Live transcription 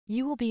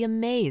You will be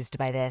amazed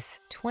by this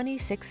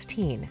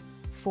 2016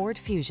 Ford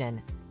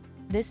Fusion.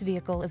 This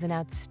vehicle is an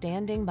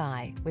outstanding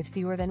buy with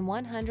fewer than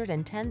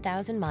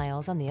 110,000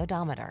 miles on the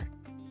odometer.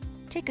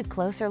 Take a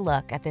closer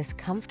look at this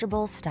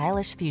comfortable,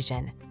 stylish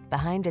Fusion.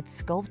 Behind its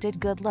sculpted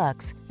good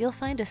looks, you'll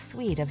find a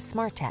suite of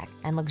smart tech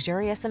and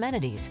luxurious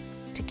amenities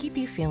to keep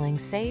you feeling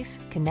safe,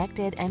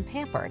 connected, and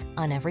pampered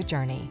on every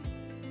journey.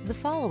 The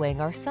following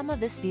are some of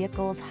this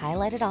vehicle's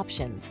highlighted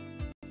options: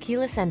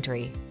 keyless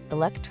entry,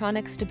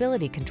 electronic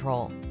stability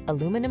control,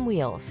 aluminum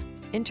wheels,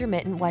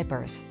 intermittent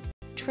wipers,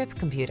 trip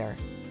computer,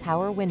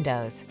 power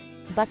windows,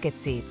 bucket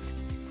seats,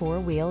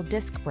 four-wheel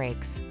disc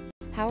brakes,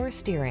 power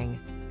steering.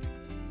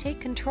 Take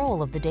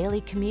control of the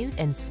daily commute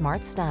in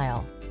smart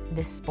style.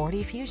 This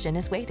sporty Fusion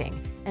is waiting,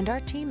 and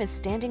our team is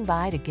standing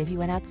by to give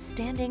you an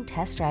outstanding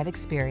test drive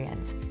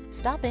experience.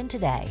 Stop in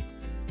today.